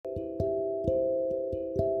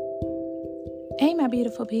Hey, my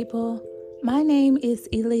beautiful people. My name is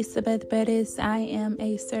Elizabeth Bettis. I am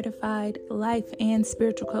a certified life and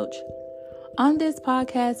spiritual coach. On this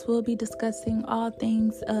podcast, we'll be discussing all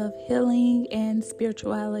things of healing and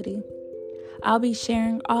spirituality. I'll be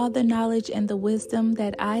sharing all the knowledge and the wisdom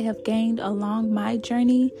that I have gained along my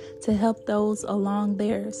journey to help those along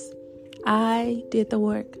theirs. I did the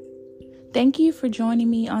work. Thank you for joining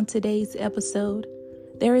me on today's episode.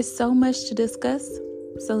 There is so much to discuss,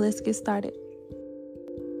 so let's get started.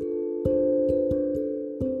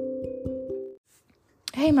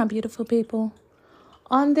 Hey, my beautiful people.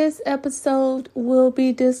 On this episode, we'll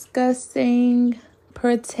be discussing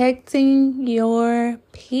protecting your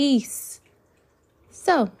peace.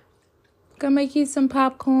 So, gonna make you some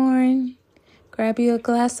popcorn, grab you a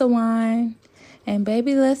glass of wine, and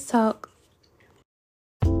baby, let's talk.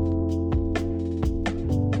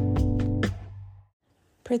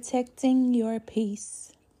 Protecting your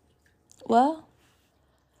peace. Well,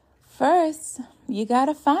 first, you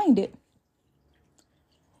gotta find it.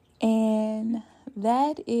 And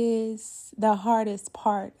that is the hardest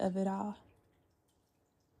part of it all.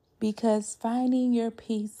 Because finding your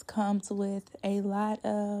peace comes with a lot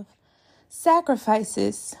of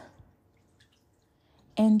sacrifices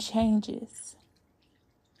and changes.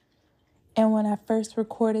 And when I first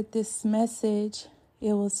recorded this message,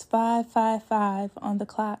 it was 555 on the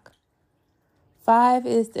clock. 5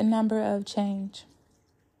 is the number of change.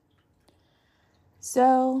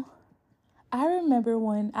 So I remember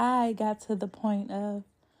when I got to the point of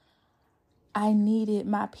I needed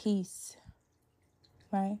my peace,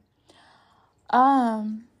 right? I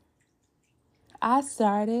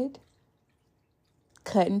started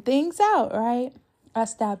cutting things out, right? I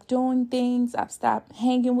stopped doing things. I stopped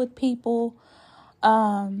hanging with people.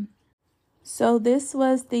 So this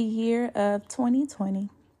was the year of 2020.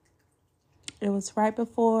 It was right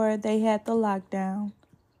before they had the lockdown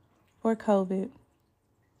for COVID.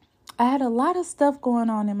 I had a lot of stuff going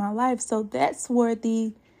on in my life, so that's where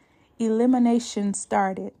the elimination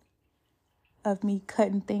started of me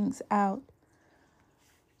cutting things out.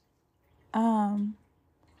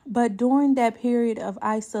 But during that period of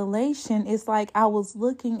isolation, it's like I was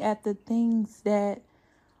looking at the things that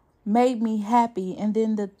made me happy, and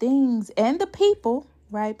then the things and the people,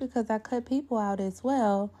 right? Because I cut people out as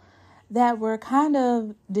well, that were kind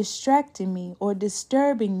of distracting me or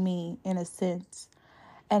disturbing me in a sense.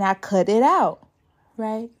 And I cut it out,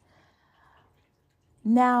 right?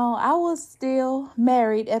 Now, I was still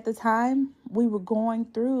married at the time. We were going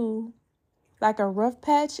through like a rough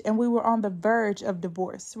patch and we were on the verge of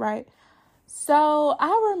divorce, right? So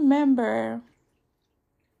I remember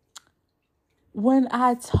when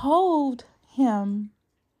I told him,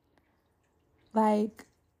 like,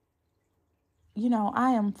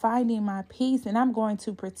 I am finding my peace and I'm going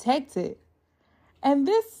to protect it. And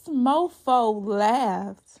this mofo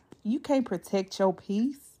laughed. You can't protect your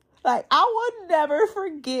peace. Like, I would never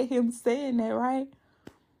forget him saying that, right?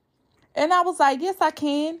 And I was like, yes, I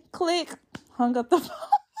can. Click. Hung up the phone.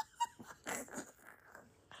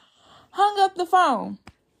 Hung up the phone.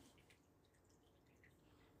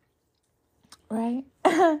 Right?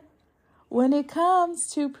 When it comes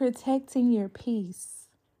to protecting your peace,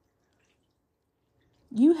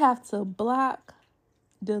 you have to block,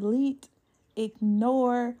 delete,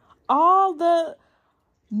 ignore all the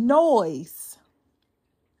noise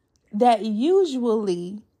that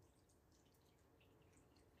usually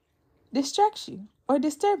distracts you or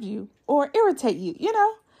disturbs you or irritate you.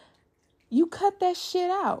 You cut that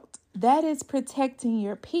shit out. That is protecting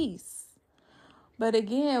your peace. But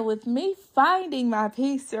again, with me finding my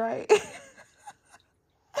peace, right?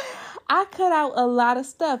 I cut out a lot of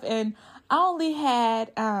stuff, and I only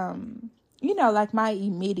had, like my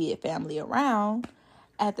immediate family around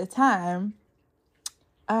at the time.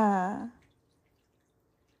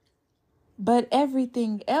 But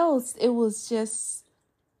everything else, it was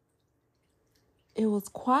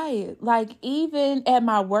quiet. Like, even at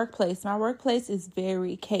my workplace is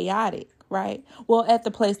very chaotic, right? Well, at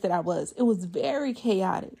the place that I was, it was very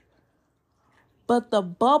chaotic. But the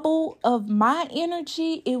bubble of my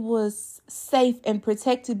energy, it was safe and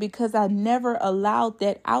protected because I never allowed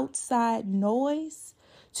that outside noise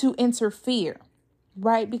to interfere,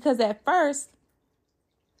 right? Because at first,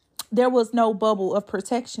 there was no bubble of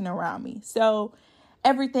protection around me. So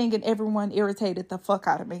everything and everyone irritated the fuck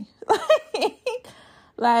out of me.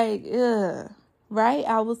 Right?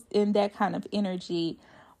 I was in that kind of energy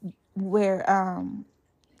where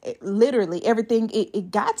literally everything,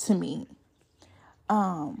 it got to me.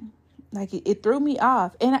 It threw me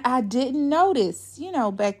off. And I didn't notice,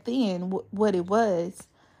 back then what it was.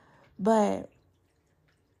 But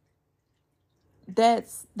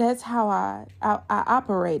that's how I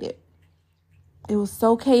operated. It was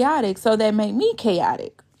so chaotic, so that made me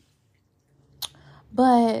chaotic.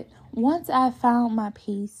 But once I found my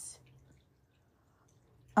peace,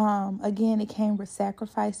 again, it came with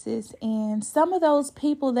sacrifices, and some of those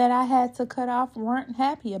people that I had to cut off weren't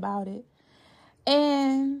happy about it.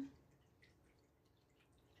 And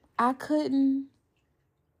I couldn't,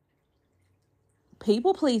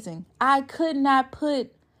 people pleasing, I could not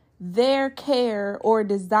put their care or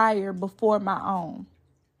desire before my own.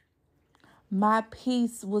 My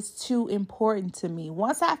peace was too important to me.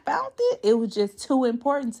 Once I found it, it was just too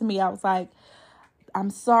important to me. I was like, I'm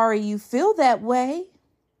sorry you feel that way,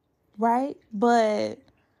 right? But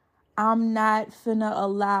I'm not finna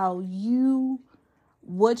allow you,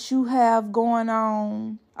 what you have going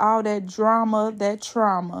on, all that drama, that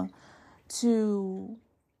trauma, to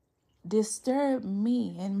disturb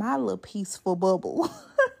me in my little peaceful bubble.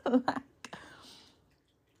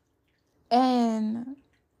 And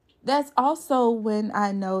that's also when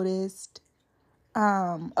I noticed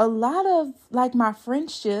a lot of like my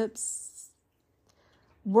friendships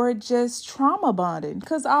were just trauma bonding,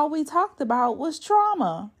 because all we talked about was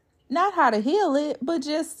trauma, not how to heal it, but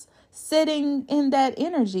just sitting in that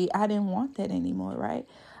energy. I didn't want that anymore, right?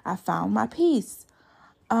 I found my peace.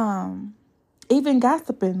 Even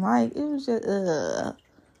gossiping, like, it was just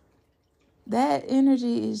that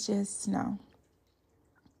energy is just no.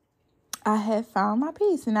 I had found my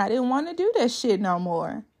peace and I didn't want to do that shit no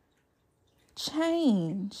more.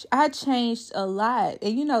 Change. I changed a lot.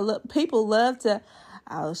 And look, people love to,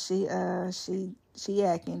 oh, she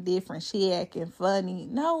acting different. She acting funny.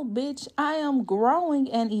 No, bitch, I am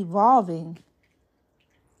growing and evolving.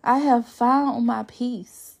 I have found my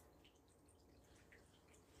peace.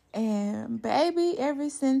 And baby, ever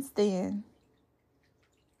since then,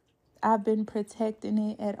 I've been protecting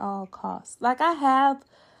it at all costs. Like, I have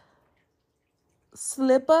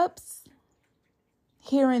slip-ups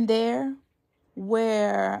here and there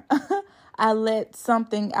where I let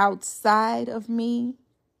something outside of me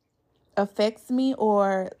affects me,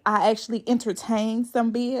 or I actually entertain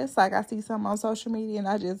some BS. Like, I see something on social media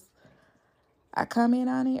and I comment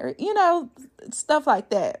on it, or, stuff like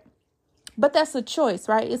that. But that's a choice,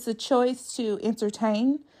 right? It's a choice to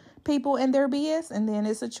entertain people and their BS, and then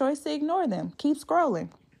it's a choice to ignore them. Keep scrolling.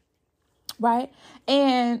 Right.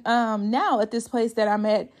 And now at this place that I'm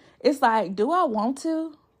at, it's like, do I want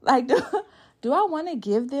to? Like, do I want to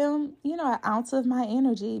give them, an ounce of my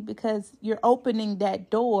energy? Because you're opening that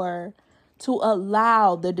door to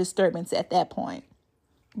allow the disturbance at that point.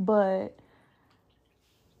 But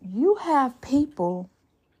you have people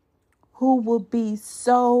who will be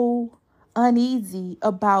so uneasy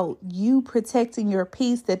about you protecting your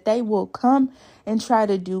peace that they will come and try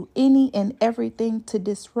to do any and everything to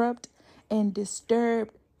disrupt and disturb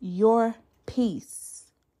your peace.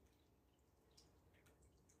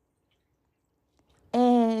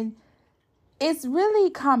 And it's really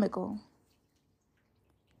comical,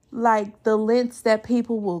 like the lengths that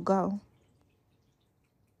people will go.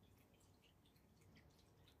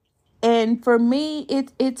 And for me,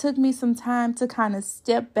 it took me some time to kind of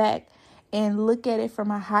step back and look at it from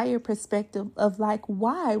a higher perspective of like,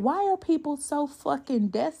 why are people so fucking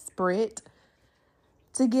desperate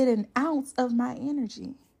to get an ounce of my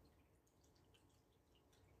energy?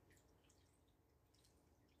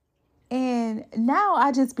 And now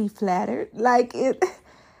I just be flattered. Like,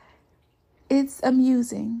 it's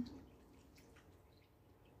amusing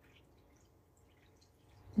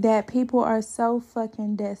that people are so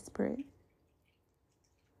fucking desperate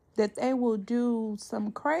that they will do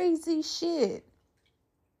some crazy shit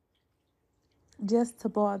just to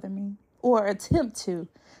bother me, or attempt to.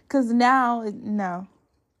 Because now, no,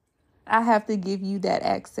 I have to give you that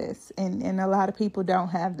access. And a lot of people don't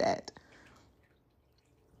have that.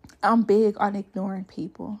 I'm big on ignoring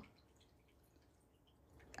people.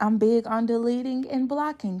 I'm big on deleting and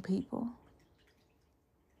blocking people.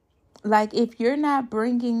 Like, if you're not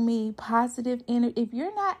bringing me positive energy, if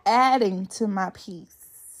you're not adding to my peace,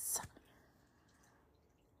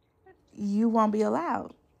 you won't be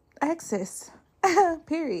allowed access.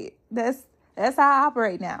 Period. That's how I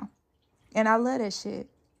operate now. And I love that shit.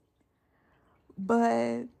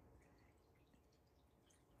 But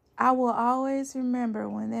I will always remember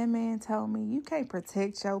when that man told me, you can't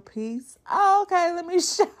protect your peace. Oh, okay, let me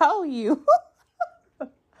show you.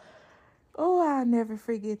 Oh, I'll never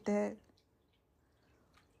forget that.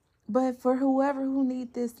 But for whoever who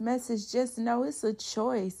needs this message, just know it's a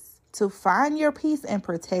choice to find your peace and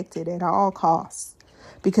protect it at all costs,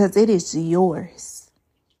 because it is yours.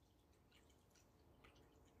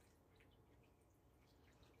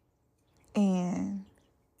 And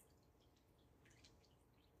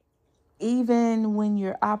even when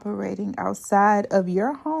you're operating outside of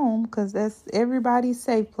your home, because that's everybody's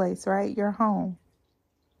safe place, right? Your home.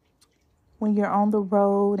 When you're on the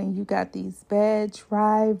road and you got these bad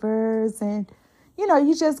drivers and,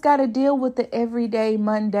 you just got to deal with the everyday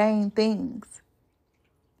mundane things.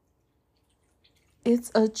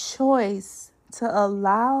 It's a choice to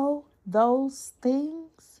allow those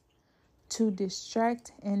things to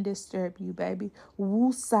distract and disturb you, baby.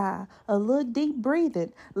 Woosah, a little deep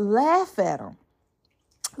breathing. Laugh at them.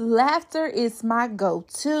 Laughter is my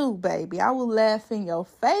go-to, baby. I will laugh in your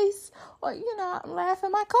face or, I laugh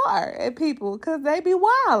in my car at people because they be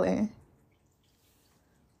wilding.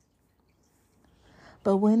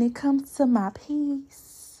 But when it comes to my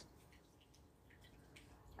peace,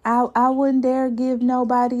 I wouldn't dare give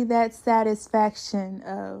nobody that satisfaction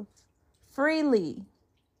of freely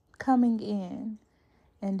coming in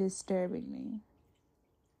and disturbing me.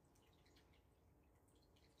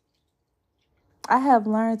 I have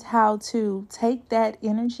learned how to take that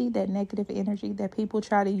energy, that negative energy that people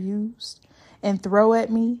try to use and throw at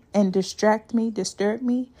me and distract me, disturb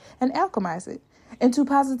me, and alchemize it into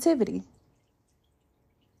positivity.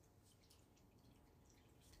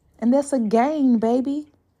 And that's a gain,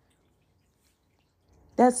 baby.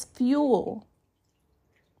 That's fuel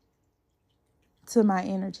to my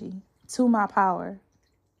energy, to my power.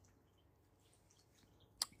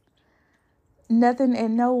 Nothing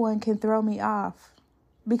and no one can throw me off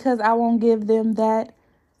because I won't give them that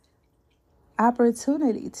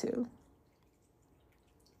opportunity to.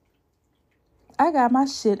 I got my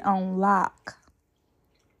shit on lock.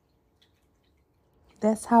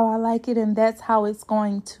 That's how I like it, and that's how it's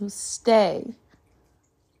going to stay.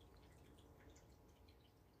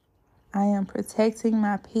 I am protecting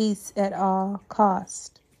my peace at all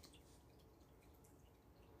costs.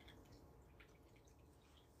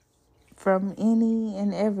 From any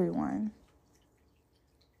and everyone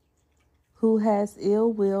who has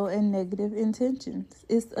ill will and negative intentions.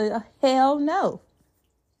 It's a hell no.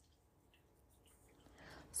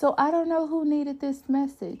 So I don't know who needed this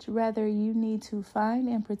message. Whether you need to find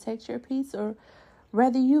and protect your peace or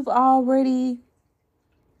whether you've already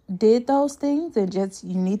did those things and just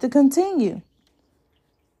you need to continue.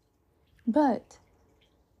 But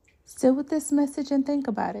sit with this message and think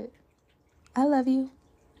about it. I love you.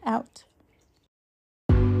 Out.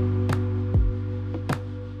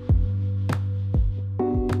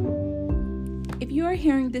 If you are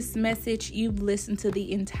hearing this message, you've listened to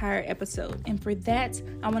the entire episode. And for that,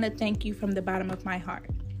 I want to thank you from the bottom of my heart.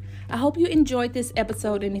 I hope you enjoyed this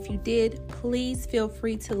episode. And if you did, please feel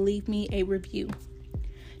free to leave me a review.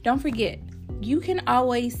 Don't forget, you can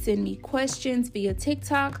always send me questions via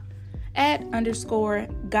TikTok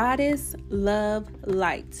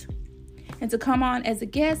 @_goddesslovelight. And to come on as a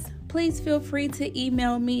guest, please feel free to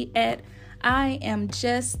email me at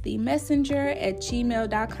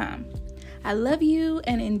iamjustthemessenger@gmail.com. I love you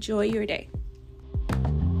and enjoy your day.